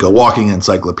 he's like a walking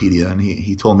encyclopedia, and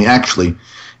he told me, actually,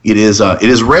 it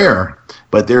is rare,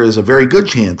 but there is a very good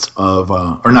chance of,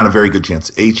 or not a very good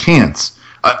chance, a chance.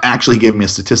 Actually, he gave me a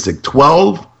statistic: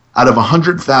 12 out of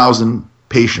 100,000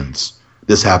 patients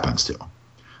this happens to,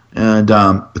 and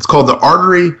it's called the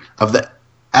artery of the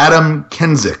Adam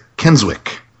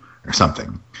Kenswick or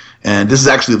something. And this is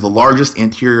actually the largest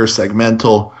anterior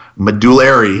segmental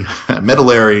medullary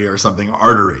or something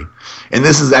artery. And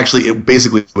this is actually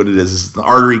basically what it is. It's the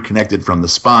artery connected from the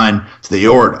spine to the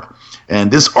aorta.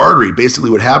 And this artery, basically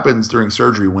what happens during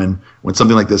surgery when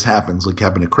something like this happens, like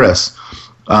happened to Chris,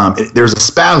 there's a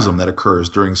spasm that occurs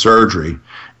during surgery.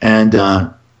 And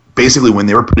basically when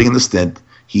they were putting in the stent,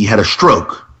 he had a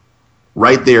stroke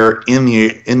right there in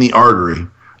the artery,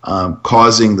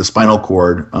 causing the spinal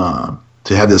cord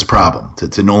to have this problem,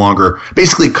 to no longer,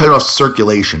 basically cut off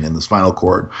circulation in the spinal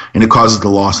cord, and it causes the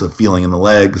loss of feeling in the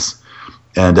legs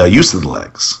and use of the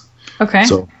legs. Okay.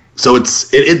 So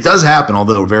it does happen,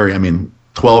 although 12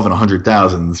 in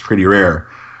 100,000 is pretty rare.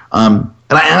 And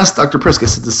I asked Dr. Prisk, I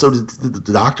said, so did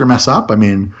the doctor mess up? I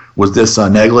mean, was this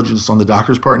negligence on the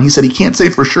doctor's part? And he said he can't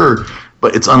say for sure,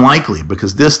 but it's unlikely,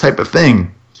 because this type of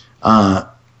thing,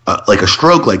 like a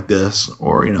stroke like this,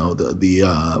 or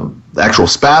the actual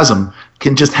spasm,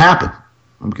 can just happen.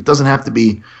 It doesn't have to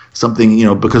be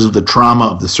something because of the trauma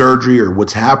of the surgery or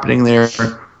what's happening there,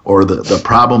 or the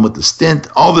problem with the stent.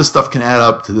 All this stuff can add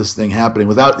up to this thing happening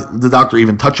without the doctor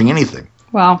even touching anything.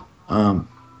 Wow.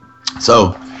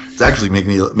 So it's actually made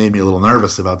me a little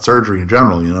nervous about surgery in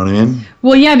general. You know what I mean?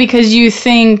 Well, yeah, because you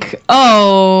think,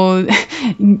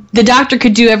 the doctor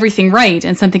could do everything right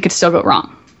and something could still go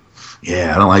wrong.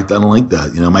 Yeah, I don't like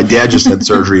that. My dad just had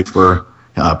surgery for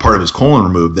part of his colon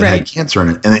removed that had cancer in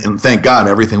it, and thank God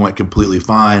everything went completely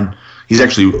fine. He's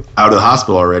actually out of the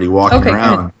hospital already, walking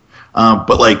around.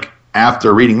 But like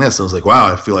after reading this, I was like,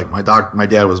 wow, I feel like my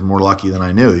dad was more lucky than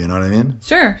I knew. You know what I mean?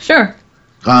 Sure.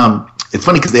 It's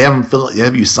funny because they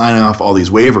have you sign off all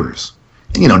these waivers.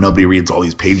 And, nobody reads all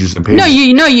these pages and pages.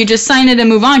 No, you just sign it and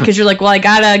move on because you're like, well, I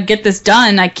gotta get this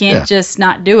done. I can't just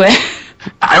not do it.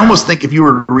 I almost think if you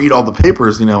were to read all the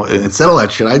papers, and settle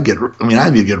that shit, I'd get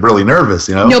really nervous,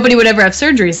 Nobody would ever have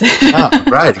surgeries.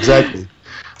 Right, exactly.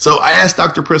 So I asked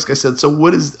Dr. Prisk, I said, so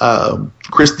what is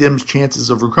Chris Dim's chances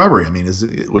of recovery? I mean,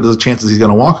 what are the chances he's going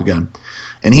to walk again?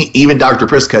 And even Dr.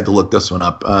 Prisk had to look this one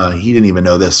up. He didn't even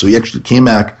know this. So he actually came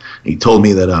back and he told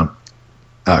me that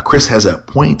Chris has a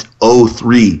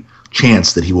 0.03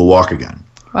 chance that he will walk again.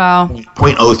 Wow.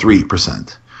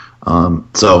 0.03%.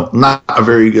 So not a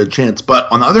very good chance.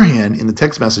 But on the other hand, in the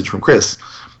text message from Chris,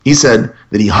 he said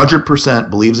that he 100%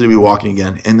 believes that he'll be walking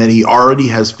again, and that he already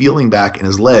has feeling back in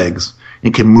his legs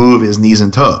and can move his knees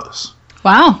and toes.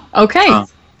 Wow. Okay.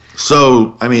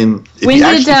 So I mean,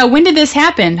 when did this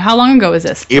happen? How long ago was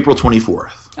this? April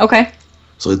 24th. Okay.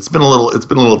 So it's been a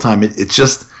little time. It's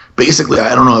just basically,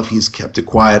 I don't know if he's kept it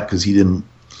quiet because he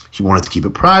wanted to keep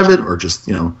it private, or just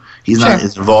he's not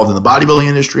as involved in the bodybuilding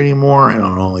industry anymore. I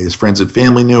don't know, his friends and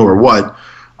family knew or what.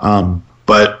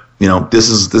 But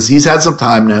this he's had some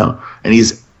time now, and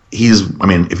he's I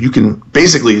mean, if you can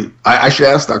basically, I should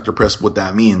ask Dr. Prisk what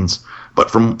that means. But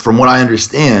from what I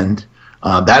understand,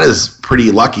 that is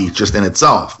pretty lucky just in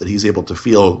itself, that he's able to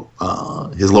feel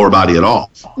his lower body at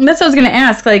all. That's what I was going to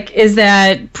ask. Like, is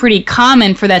that pretty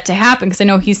common for that to happen? Because I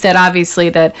know he said obviously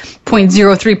that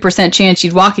 0.03% chance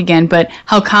you'd walk again, but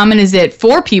how common is it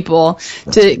for people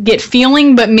to get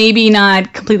feeling but maybe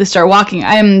not completely start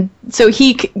walking? So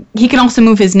he can also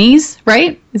move his knees,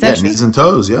 right? Is that true? Knees and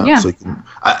toes, yeah. So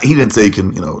he didn't say he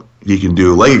can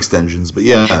do leg extensions, but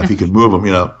if he can move them,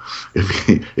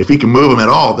 if he can move them at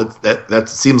all, that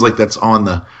seems like that's on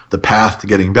the path to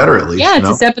getting better at least. Yeah, it's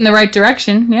a step in the right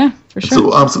direction. Yeah, for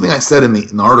sure. So something I said in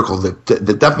the article that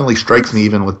definitely strikes me,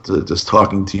 even with just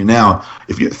talking to you now,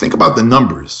 if you think about the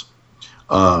numbers,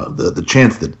 the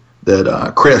chance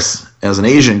that Chris, as an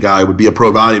Asian guy, would be a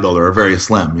pro bodybuilder are very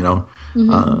slim.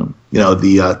 Mm-hmm.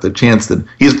 The chance that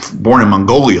he's born in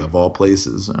Mongolia of all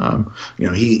places.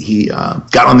 He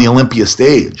got on the Olympia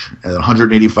stage at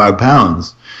 185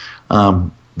 pounds.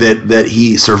 That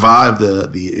he survived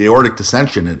the aortic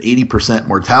dissection at 80%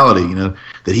 mortality.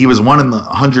 That he was one in the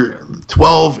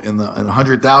 112 in the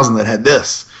 100,000 that had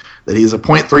this. That he has a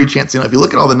 0.3 chance. If you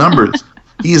look at all the numbers,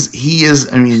 he's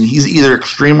either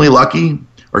extremely lucky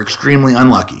or extremely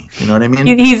unlucky. You know what I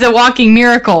mean? He's a walking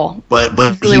miracle. But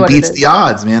he beats the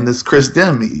odds, man. This Chris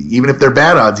Dim, even if they're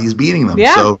bad odds, he's beating them.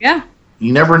 Yeah, so yeah.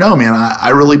 You never know, man. I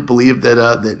really believe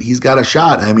that he's got a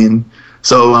shot. I mean,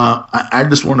 so I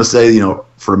just want to say,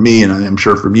 for me, and I'm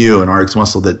sure from you and RX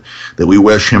Muscle, that we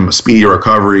wish him a speedy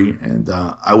recovery. And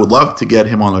I would love to get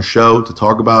him on a show to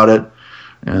talk about it.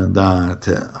 and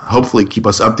to hopefully keep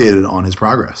us updated on his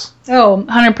progress. Oh,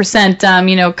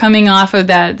 100%. Coming off of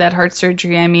that heart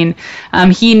surgery, I mean,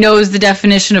 he knows the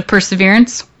definition of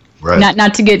perseverance. Right.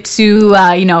 Not to get too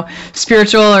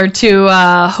spiritual or too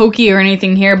hokey or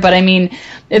anything here, but I mean,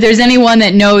 if there's anyone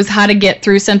that knows how to get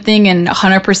through something and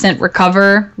 100%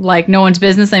 recover like no one's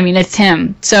business, I mean, it's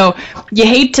him. So you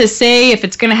hate to say if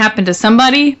it's going to happen to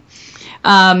somebody,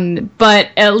 but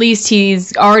at least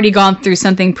he's already gone through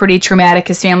something pretty traumatic.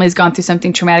 His family's gone through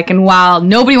something traumatic, and while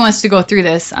nobody wants to go through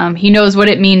this, he knows what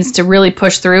it means to really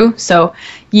push through. So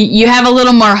you have a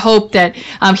little more hope that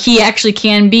he actually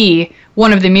can be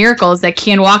one of the miracles that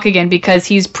can walk again, because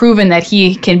he's proven that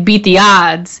he can beat the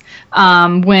odds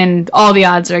when all the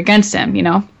odds are against him,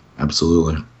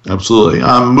 Absolutely.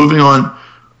 Moving on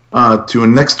to a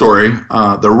next story,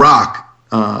 The Rock,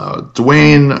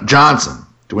 Dwayne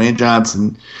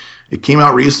Johnson. It came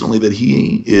out recently that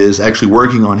he is actually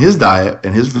working on his diet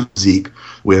and his physique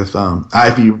with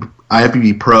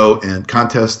IFBB Pro and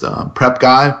contest prep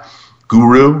guy,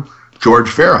 guru, George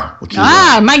Farah.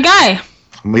 My guy.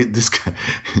 This guy,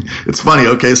 it's funny.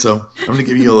 Okay, so I'm going to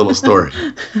give you a little story.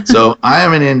 So I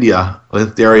am in India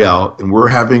with Dariel, and we're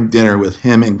having dinner with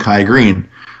him and Kai Green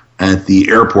at the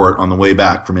airport on the way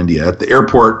back from India. At the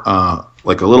airport,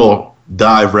 like a little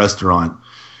dive restaurant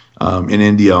in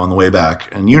India on the way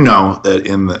back. And you know that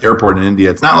in the airport in India,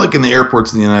 it's not like in the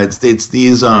airports in the United States.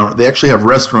 These they actually have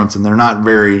restaurants, and they're not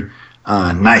very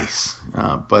nice.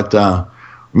 But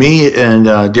me and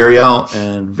Dariel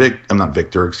and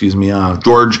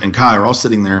George and Kai are all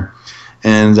sitting there,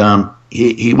 and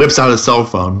he whips out his cell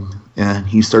phone and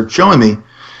he starts showing me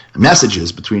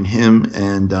messages between him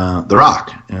and The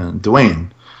Rock and Dwayne,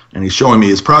 and he's showing me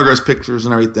his progress pictures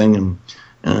and everything,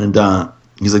 and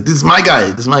he's like, this is my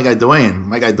guy Dwayne,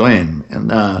 and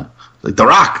like The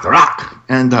Rock,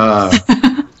 and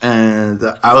and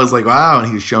I was like, wow, and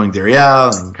he was showing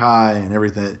Dariel and Kai and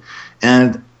everything,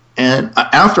 and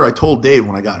after I told Dave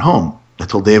when I got home, I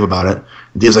told Dave about it.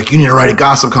 And Dave's like, you need to write a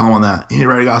gossip column on that.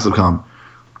 And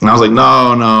I was like,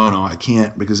 no, I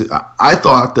can't, because I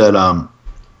thought that,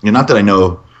 not that I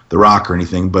know The Rock or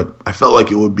anything, but I felt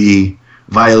like it would be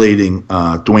violating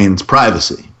Dwayne's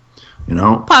privacy,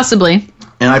 Possibly.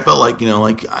 And I felt like,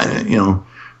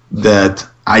 that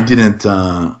I didn't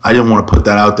want to put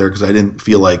that out there because I didn't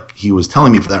feel like he was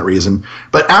telling me for that reason.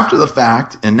 But after the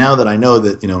fact, and now that I know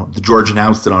that, the George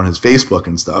announced it on his Facebook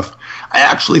and stuff, I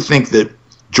actually think that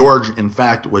George, in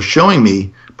fact, was showing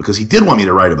me because he did want me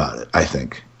to write about it, I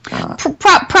think.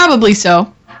 Probably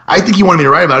so. I think he wanted me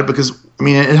to write about it because,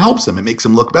 it helps him. It makes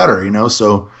him look better,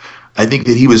 So I think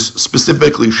that he was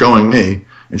specifically showing me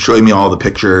and showing me all the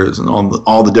pictures and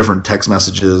all the different text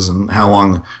messages and how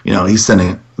long, he's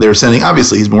sending. They're sending,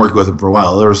 obviously, he's been working with him for a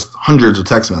while. There was hundreds of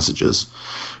text messages.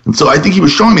 And so I think he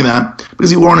was showing me that because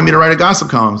he wanted me to write a gossip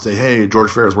column and say, hey, George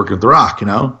Farah's working with The Rock,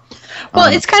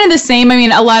 Well, it's kind of the same.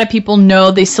 A lot of people know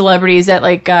the celebrities that,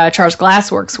 like, Charles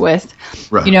Glass works with,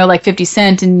 right. Like 50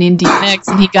 Cent and DMX,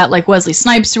 and he got, like, Wesley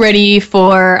Snipes ready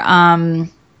for,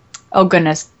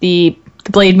 the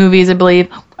Blade movies, I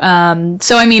believe.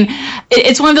 So,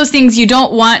 it's one of those things you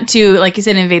don't want to, like you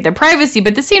said, invade their privacy,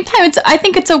 but at the same time, I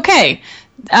think it's okay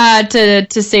to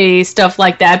say stuff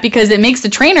like that because it makes the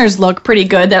trainers look pretty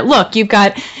good. That, look, you've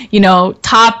got,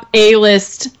 top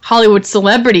A-list Hollywood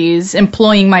celebrities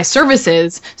employing my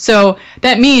services, so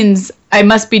that means I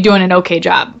must be doing an okay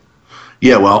job.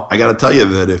 Yeah, well, I got to tell you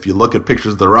that if you look at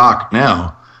pictures of The Rock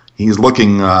now, he's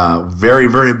looking very,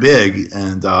 very big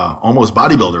and almost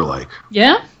bodybuilder-like.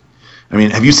 Yeah?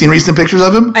 Have you seen recent pictures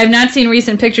of him? I've not seen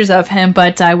recent pictures of him,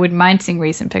 but I wouldn't mind seeing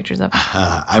recent pictures of him.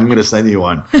 I'm going to send you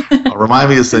one. Remind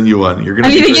me to send you one. I'm going to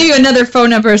give you another phone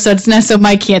number so it's not so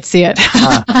Mike can't see it.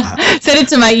 Send it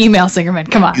to my email,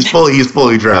 Singerman. Come on. He's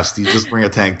fully dressed. He's just wearing a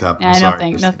tank top. Yeah,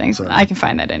 nothing. I can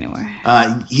find that anywhere.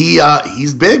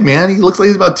 He's big, man. He looks like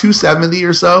he's about 270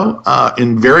 or so,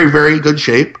 in very, very good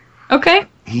shape. Okay.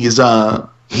 He is a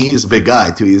big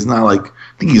guy too. He's not like, I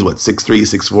think he's 6'3",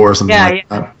 6'4", or something like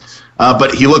that.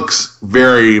 But he looks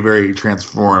very, very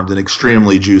transformed and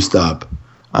extremely juiced up,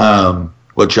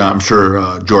 which I'm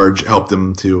sure George helped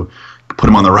him to put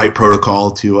him on the right protocol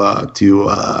to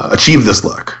achieve this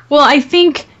look. Well, I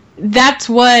think that's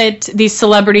what these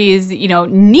celebrities,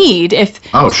 need. If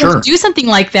you do something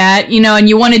like that, and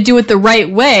you want to do it the right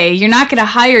way, you're not going to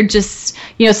hire just,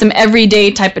 some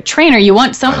everyday type of trainer. You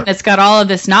want someone that's got all of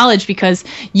this knowledge because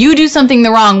you do something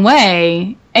the wrong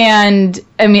way. And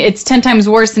it's 10 times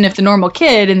worse than if the normal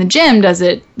kid in the gym does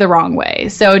it the wrong way.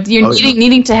 So you're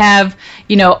needing to have,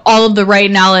 all of the right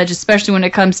knowledge, especially when it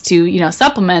comes to,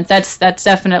 supplements. That's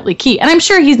definitely key. And I'm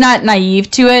sure he's not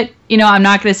naive to it. I'm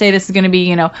not going to say this is going to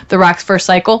be, The Rock's first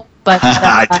cycle, but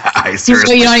I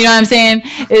seriously. you know what I'm saying?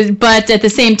 But at the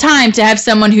same time, to have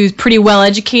someone who's pretty well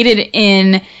educated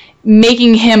in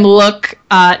making him look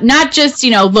not just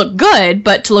look good,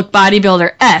 but to look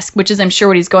bodybuilder-esque, which is I'm sure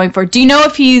what he's going for. Do you know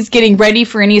if he's getting ready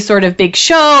for any sort of big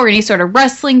show or any sort of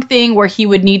wrestling thing where he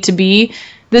would need to be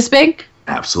this big?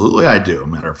 Absolutely, I do.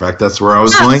 Matter of fact, that's where I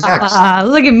was going next.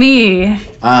 Look at me.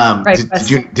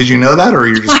 Did you know that, or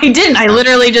you're just? I didn't. I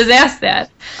literally just asked that.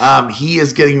 He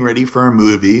is getting ready for a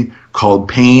movie called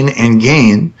Pain and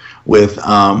Gain with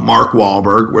Mark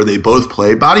Wahlberg, where they both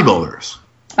play bodybuilders.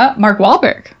 Mark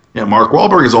Wahlberg. Yeah, Mark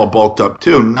Wahlberg is all bulked up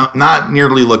too, not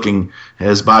nearly looking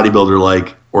as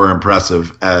bodybuilder-like or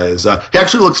impressive as he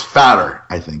actually looks fatter.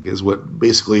 I think is what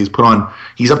basically he's put on.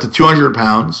 He's up to 200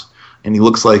 pounds, and he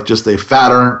looks like just a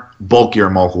fatter, bulkier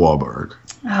Mark Wahlberg.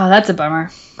 Oh, that's a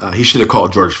bummer. He should have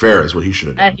called George Farah, is what he should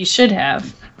have done. He should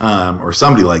have. Or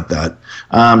somebody like that.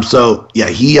 So yeah,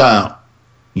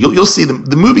 you'll see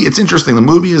the movie. It's interesting. The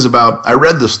movie is about. I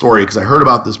read the story because I heard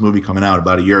about this movie coming out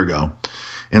about a year ago.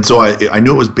 And so I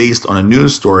knew it was based on a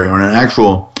news story, on an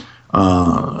actual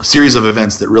series of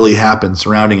events that really happened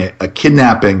surrounding a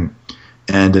kidnapping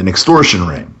and an extortion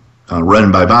ring run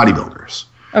by bodybuilders.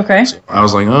 Okay. So I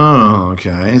was like, oh,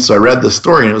 okay. So I read the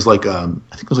story, and it was like I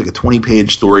think it was like a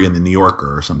 20-page story in the New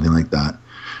Yorker or something like that.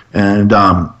 And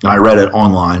I read it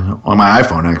online on my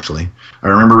iPhone, actually. I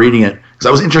remember reading it because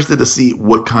I was interested to see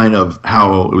what kind of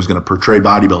how it was going to portray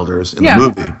bodybuilders in the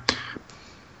movie.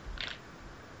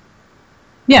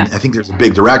 Yeah, I think there's a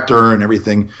big director and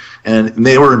everything, and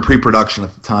they were in pre-production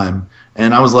at the time.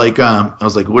 And I was like, how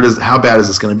bad is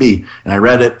this going to be? And I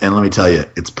read it, and let me tell you,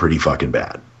 it's pretty fucking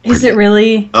bad. Is it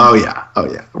really? Oh yeah.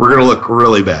 We're gonna look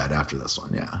really bad after this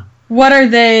one. Yeah. What are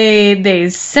they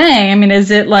saying? I mean,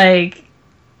 is it like?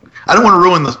 I don't want to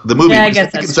ruin the movie. Yeah, I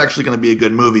think it's actually going to be a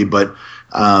good movie, but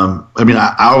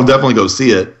I'll definitely go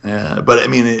see it. But I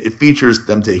mean, it features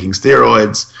them taking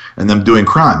steroids and them doing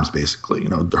crimes, basically,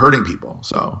 hurting people.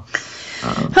 So,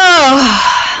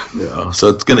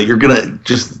 so you're gonna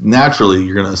just naturally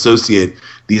associate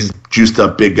these juiced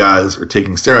up big guys are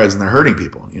taking steroids and they're hurting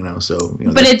people.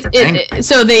 But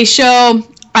so they show.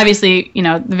 Obviously, the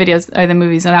videos or the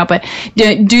movies not out. But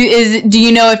do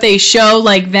you know if they show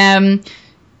like them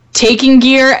taking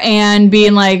gear and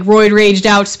being like roid raged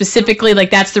out specifically, like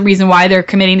that's the reason why they're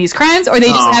committing these crimes, or they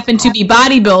just happen to be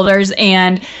bodybuilders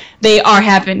and they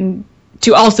happen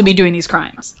to also be doing these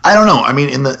crimes? I don't know. I mean,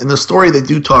 in the story they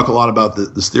do talk a lot about the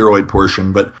steroid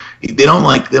portion, but they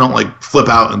don't flip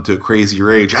out into a crazy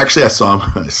rage. Actually, I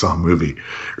saw a movie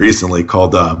recently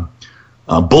called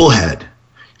Bullhead,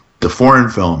 the foreign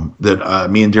film that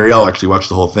me and Darielle actually watched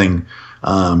the whole thing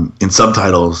in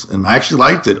subtitles, and I actually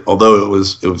liked it, although it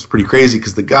was pretty crazy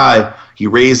because the guy, he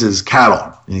raises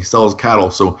cattle and he sells cattle.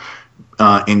 So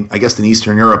I guess in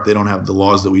Eastern Europe they don't have the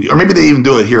laws that we do, or maybe they even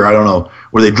do it here, I don't know,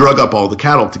 where they drug up all the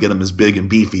cattle to get them as big and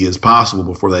beefy as possible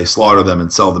before they slaughter them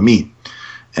and sell the meat.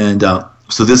 And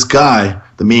so this guy,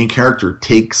 the main character,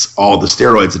 takes all the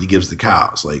steroids that he gives the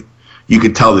cows. Like, you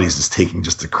could tell that he's just taking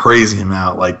just a crazy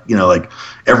amount. Like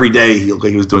every day he looked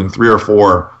like he was doing 3 or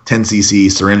 4 10cc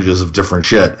syringes of different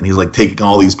shit, and he's like taking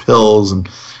all these pills, and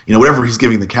whatever he's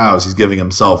giving the cows, he's giving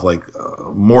himself like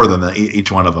more than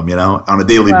each one of them, on a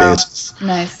daily basis.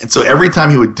 Nice. And so every time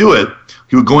he would do it,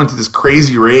 he would go into this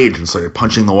crazy rage and start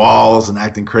punching the walls and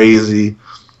acting crazy.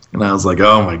 And I was like,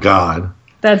 oh my god,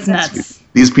 that's nuts.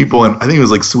 These people, and I think it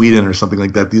was like Sweden or something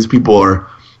like that. These people are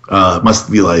must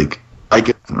be like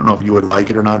it. I don't know if you would like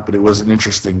it or not, but it was an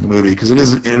interesting movie because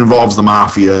it involves the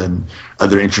mafia and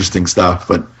other interesting stuff.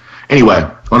 But anyway,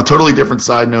 on a totally different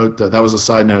side note, that was a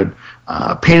side note.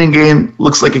 Pain and Gain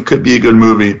looks like it could be a good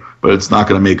movie, but it's not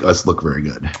going to make us look very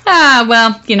good.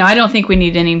 Well, I don't think we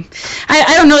need any.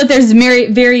 I don't know that there's very,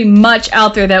 very much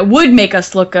out there that would make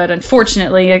us look good,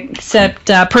 unfortunately, except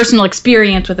personal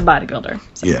experience with a bodybuilder.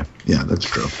 So. Yeah, that's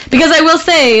true. Because I will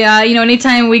say,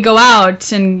 anytime we go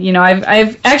out, and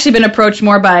I've actually been approached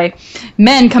more by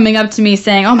men coming up to me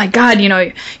saying, "Oh my God,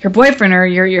 your boyfriend or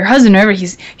your husband, or whatever,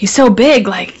 he's so big.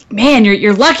 Like, man,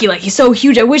 you're lucky. Like, he's so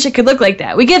huge. I wish I could look like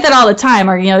that." We get that all the time.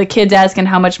 Or the kids asking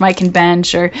how much Mike can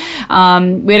bench. Or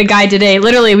we had a guy today.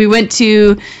 Literally, we went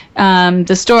to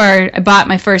the store. I bought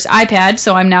my first iPad,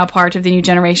 so I'm now part of the new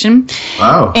generation.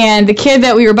 Wow. And the kid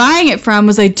that we were buying it from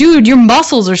was like, "Dude, your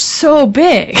muscles are so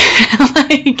big."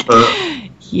 Like,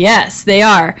 yes, they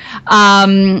are.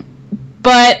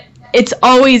 But it's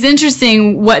always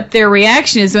interesting what their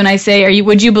reaction is when I say,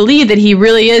 would you believe that he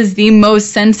really is the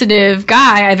most sensitive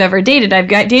guy I've ever dated? I've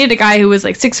dated a guy who was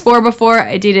like 6'4" before.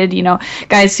 I dated,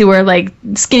 guys who were like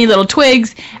skinny little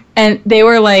twigs. And they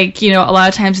were like, you know, a lot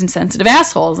of times insensitive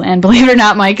assholes. And believe it or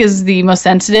not, Mike is the most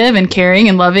sensitive and caring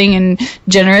and loving and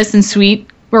generous and sweet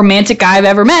romantic guy I've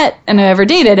ever met and I've ever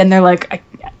dated. And they're like,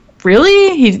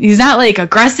 really? He's not like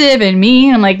aggressive and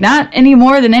mean. I'm like, not any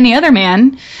more than any other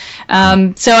man.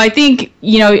 So I think,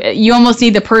 you know, you almost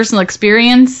need the personal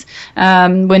experience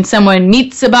when someone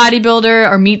meets a bodybuilder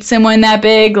or meets someone that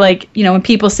big. Like, you know, when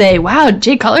people say, wow,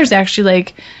 Jay Cutler's actually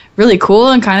like really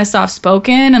cool and kind of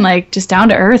soft-spoken and like just down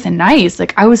to earth and nice.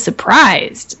 Like, I was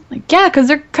surprised. Like, yeah, because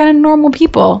they're kind of normal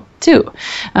people too.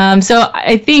 So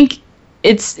I think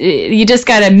you just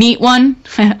got to meet one.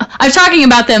 I'm talking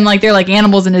about them like they're like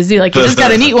animals in a zoo. Like, you just got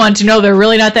to meet one to know they're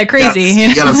really not that crazy.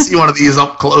 You got to see one of these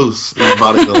up close, these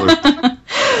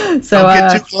bodybuilders. So don't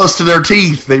get too close to their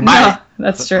teeth. They bite. No,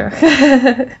 that's true.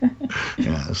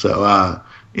 Yeah. So,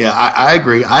 I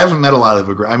agree. I haven't met a lot of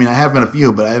I mean, I have met a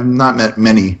few, but I have not met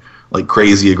many like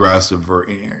crazy aggressive. Or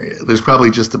there's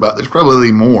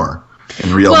probably more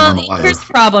in real normal life. Here's the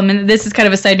problem, and this is kind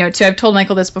of a side note too. I've told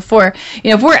Michael this before. You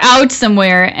know, if we're out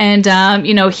somewhere and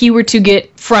you know, he were to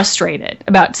get frustrated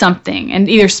about something and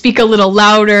either speak a little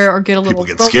louder or get a little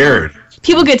people get scared.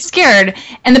 People get scared.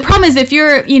 And the problem is if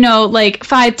you're, you know, like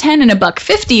 5'10" and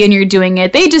 $150 and you're doing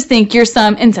it, they just think you're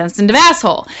some insensitive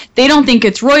asshole. They don't think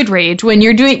it's roid rage. When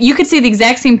you're doing, you could say the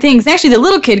exact same things. Actually, the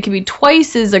little kid could be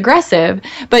twice as aggressive,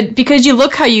 but because you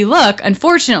look how you look,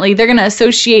 unfortunately, they're going to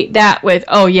associate that with,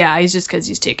 oh yeah, he's just because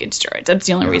he's taking steroids. That's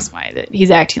the only reason why that he's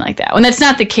acting like that. When that's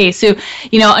not the case. So,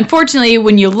 you know, unfortunately,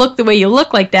 when you look the way you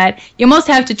look like that, you almost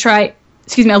have to try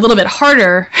a little bit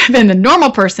harder than the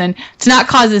normal person to not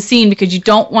cause a scene because you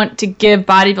don't want to give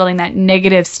bodybuilding that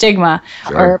negative stigma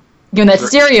or that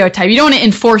stereotype. You don't want to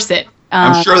enforce it.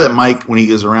 I'm sure that Mike, when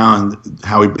he is around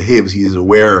how he behaves, he is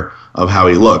aware of how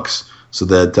he looks. So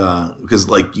that because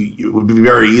like it would be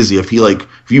very easy if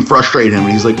you frustrate him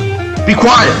and he's like, be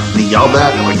quiet, and he yelled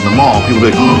that and like in the mall, people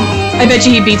would be like, oh. I bet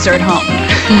you he beats her at home.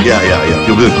 Yeah.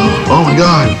 People would be like, oh my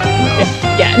god.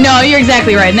 Yeah, no, you're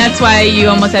exactly right, and that's why you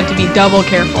almost have to be double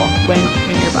careful when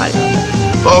you're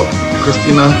bodybuilding. Well,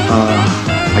 Christina,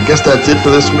 I guess that's it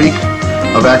for this week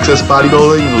of Access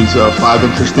Bodybuilding. Those 5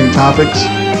 interesting topics.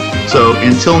 So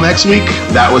until next week,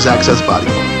 that was Access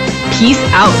Bodybuilding. Peace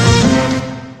out.